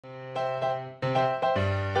Hi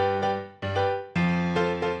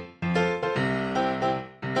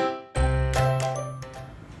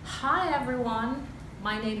everyone,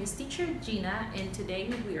 my name is Teacher Gina and today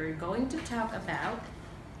we are going to talk about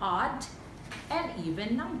odd and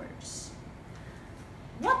even numbers.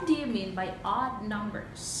 What do you mean by odd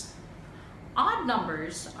numbers? Odd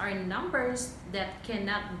numbers are numbers that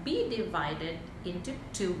cannot be divided into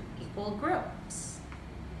two equal groups.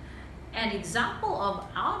 An example of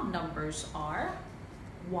odd numbers are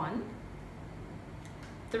 1,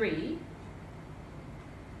 3,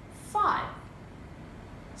 5,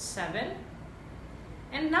 7,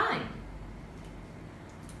 and 9.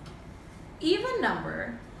 Even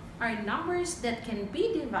number are numbers that can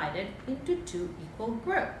be divided into two equal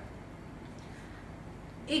groups.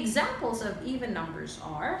 Examples of even numbers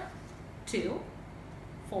are 2,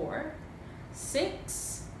 4,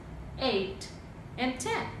 6, 8, and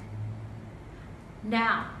 10.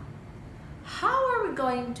 Now, how are we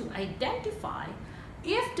going to identify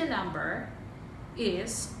if the number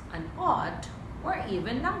is an odd or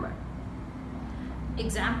even number?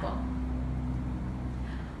 Example: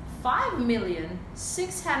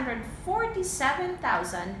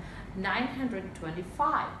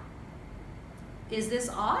 5,647,925. Is this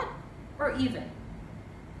odd or even?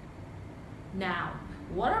 Now,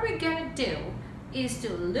 what are we going to do is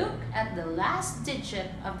to look at the last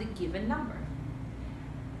digit of the given number.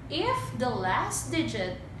 If the last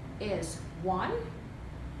digit is 1,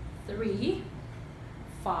 3,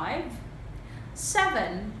 5,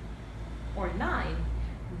 7, or 9,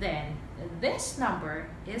 then this number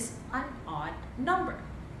is an odd number.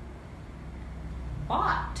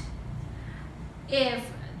 But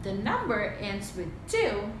if the number ends with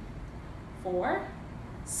 2, 4,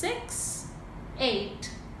 6,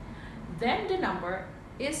 8, then the number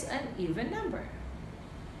is an even number.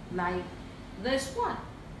 Like this one,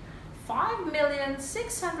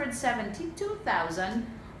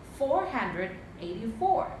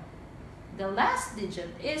 5,672,484. The last digit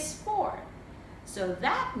is 4. So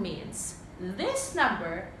that means this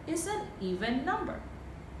number is an even number.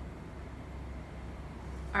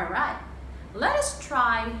 Alright, let us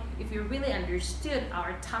try if you really understood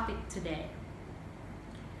our topic today.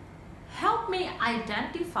 Help me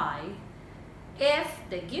identify if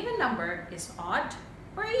the given number is odd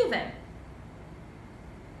or even.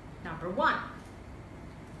 Number 1.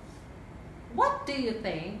 What do you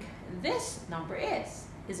think this number is?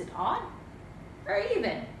 Is it odd or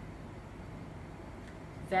even?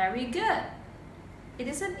 Very good. It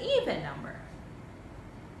is an even number.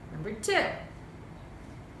 Number 2.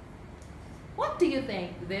 What do you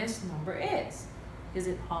think this number is? Is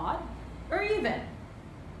it odd or even?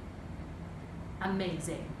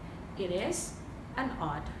 Amazing. It is an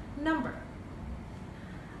odd number.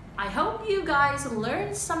 I hope you guys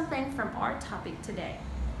learned something from our topic today.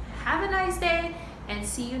 Have a nice day and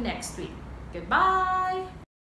see you next week. Goodbye.